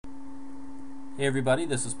Hey everybody,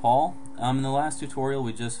 this is Paul. In the last tutorial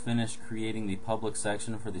we just finished creating the public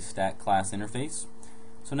section for the stack class interface.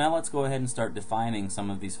 So now let's go ahead and start defining some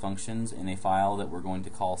of these functions in a file that we're going to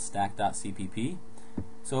call stack.cpp.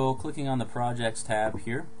 So clicking on the projects tab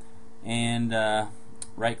here and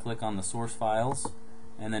right click on the source files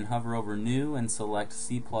and then hover over new and select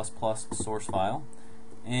C++ source file.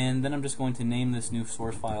 And then I'm just going to name this new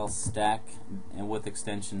source file stack and with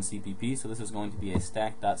extension CPP. So this is going to be a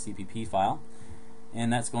stack.cpp file.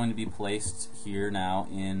 And that's going to be placed here now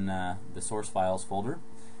in the source files folder.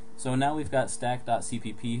 So now we've got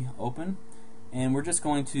stack.cpp open, and we're just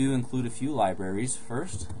going to include a few libraries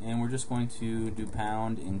first, and we're just going to do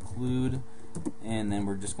pound include, and then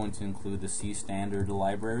we're just going to include the C standard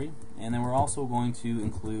library, and then we're also going to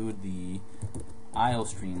include the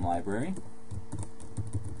IOStream library.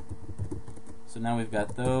 So now we've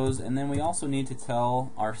got those, and then we also need to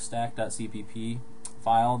tell our stack.cpp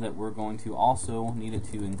file that we're going to also need it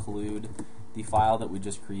to include the file that we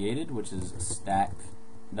just created, which is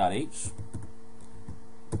stack.h,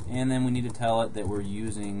 and then we need to tell it that we're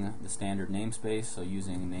using the standard namespace, so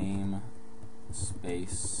using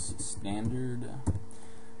namespace standard.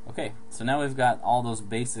 Okay, so now we've got all those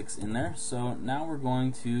basics in there, so now we're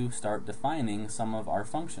going to start defining some of our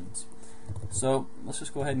functions. So let's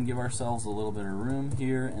just go ahead and give ourselves a little bit of room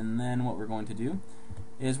here, and then what we're going to do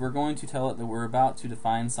is we're going to tell it that we're about to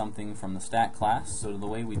define something from the stack class. So the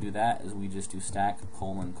way we do that is we just do stack :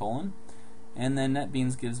 and then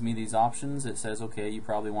NetBeans gives me these options. It says, okay, you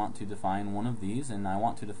probably want to define one of these, and I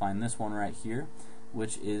want to define this one right here,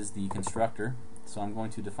 which is the constructor. So I'm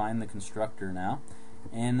going to define the constructor now,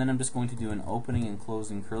 and then I'm just going to do an opening and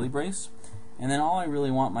closing curly brace. And then all I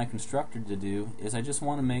really want my constructor to do is I just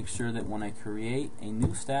want to make sure that when I create a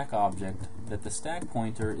new stack object that the stack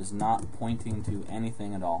pointer is not pointing to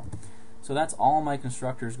anything at all. So that's all my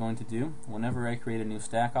constructor is going to do. Whenever I create a new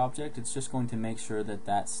stack object, it's just going to make sure that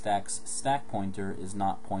that stack's stack pointer is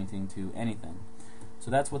not pointing to anything.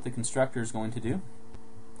 So that's what the constructor is going to do.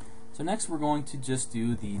 So next we're going to just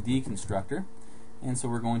do the deconstructor. And so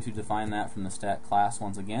we're going to define that from the stack class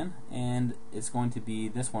once again, and it's going to be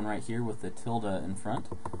this one right here with the tilde in front.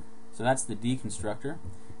 So that's the deconstructor,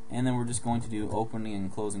 and then we're just going to do opening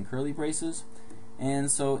and closing curly braces.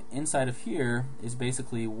 And so inside of here is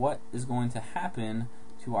basically what is going to happen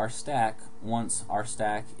to our stack once our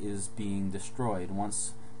stack is being destroyed.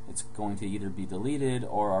 Once it's going to either be deleted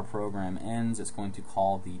or our program ends, it's going to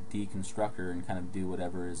call the deconstructor and kind of do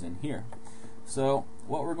whatever is in here. So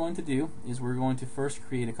what we're going to do is we're going to first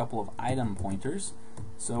create a couple of item pointers.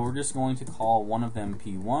 So we're just going to call one of them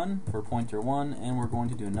P1 for pointer 1, and we're going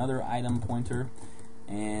to do another item pointer,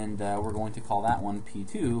 and we're going to call that one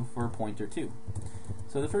P2 for pointer 2.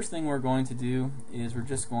 So the first thing we're going to do is we're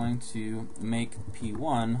just going to make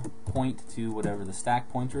P1 point to whatever the stack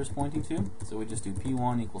pointer is pointing to. So we just do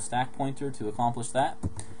P1 equals stack pointer to accomplish that.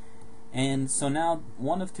 And so now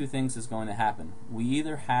one of two things is going to happen. We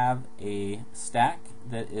either have a stack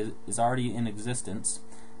that is already in existence,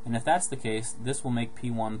 and if that's the case, this will make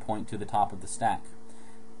P1 point to the top of the stack.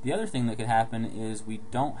 The other thing that could happen is we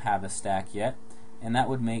don't have a stack yet, and that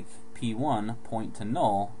would make P1 point to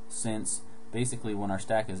null, since basically when our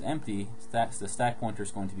stack is empty, the stack pointer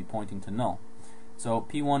is going to be pointing to null. So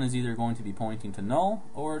P1 is either going to be pointing to null,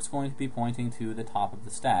 or it's going to be pointing to the top of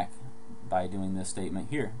the stack by doing this statement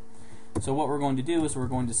here. So what we're going to do is we're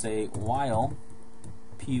going to say while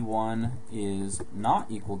P1 is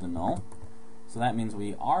not equal to null. So that means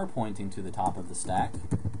we are pointing to the top of the stack.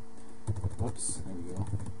 Whoops, there we go.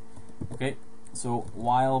 Okay, so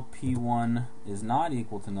while P1 is not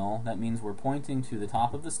equal to null, that means we're pointing to the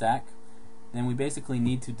top of the stack. Then we basically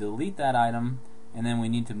need to delete that item, and then we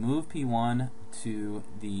need to move P1 to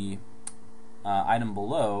the item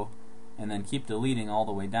below, and then keep deleting all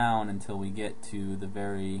the way down until we get to the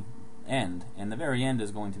very end, and the very end is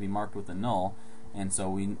going to be marked with a null, and so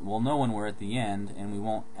we will know when we're at the end, and we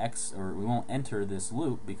won't enter this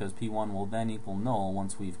loop because P1 will then equal null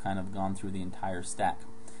once we've kind of gone through the entire stack.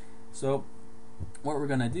 So what we're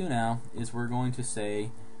going to do now is we're going to say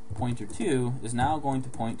pointer 2 is now going to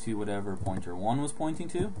point to whatever pointer 1 was pointing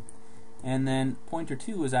to, and then pointer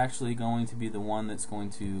 2 is actually going to be the one that's going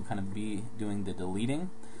to kind of be doing the deleting.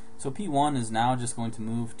 So P1 is now just going to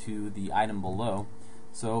move to the item below.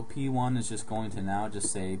 So P1 is just going to now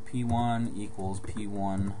just say P1 equals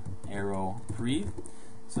P1 arrow prev.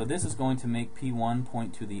 So this is going to make P1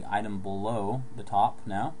 point to the item below the top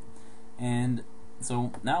now. And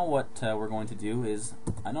so now what we're going to do is,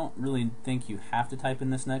 I don't really think you have to type in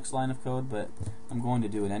this next line of code, but I'm going to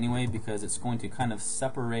do it anyway because it's going to kind of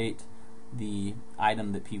separate the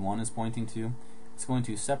item that P1 is pointing to. it's going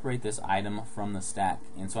to separate this item from the stack.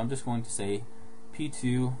 And so I'm just going to say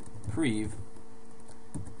p2 prev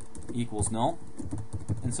equals null.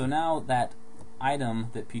 And so now that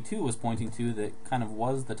item that p2 was pointing to, that kind of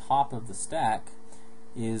was the top of the stack,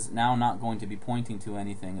 is now not going to be pointing to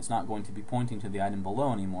anything. It's not going to be pointing to the item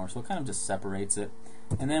below anymore, so it kind of just separates it.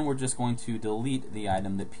 And then we're just going to delete the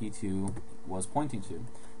item that p2 was pointing to.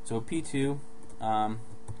 So p2,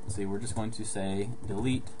 let's see, we're just going to say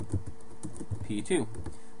delete p2.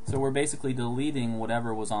 So we're basically deleting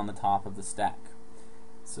whatever was on the top of the stack.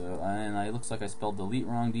 So, and it looks like I spelled delete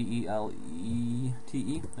wrong,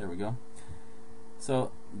 D-E-L-E-T-E. There we go.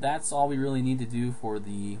 So that's all we really need to do for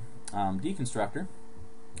the deconstructor.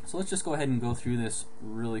 So let's just go ahead and go through this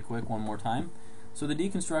really quick one more time. So the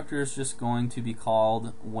deconstructor is just going to be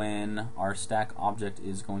called when our stack object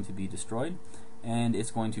is going to be destroyed, and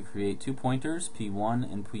it's going to create two pointers,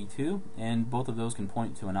 P1 and P2, and both of those can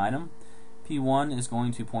point to an item. P1 is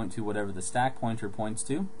going to point to whatever the stack pointer points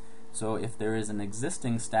to. So if there is an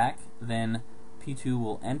existing stack, then P2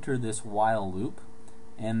 will enter this while loop,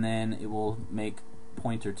 and then it will make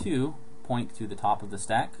pointer 2 point to the top of the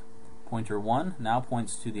stack. Pointer 1 now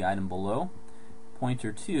points to the item below.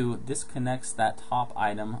 Pointer 2 disconnects that top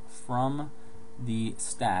item from the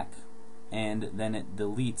stack, and then it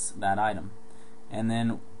deletes that item. And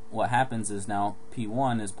then what happens is now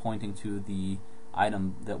P1 is pointing to the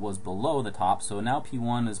item that was below the top, so now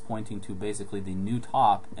P1 is pointing to basically the new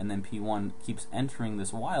top, and then P1 keeps entering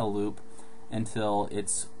this while loop until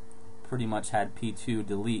it's pretty much had P2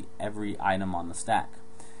 delete every item on the stack.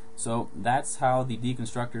 So that's how the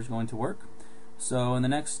deconstructor is going to work. So in the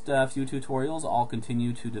next few tutorials, I'll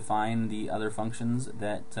continue to define the other functions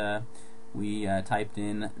that we typed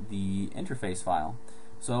in the interface file.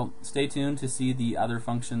 So stay tuned to see the other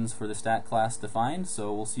functions for the stack class defined.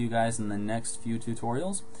 So we'll see you guys in the next few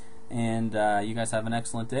tutorials, and you guys have an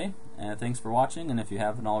excellent day. Thanks for watching, and if you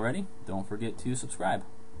haven't already, don't forget to subscribe.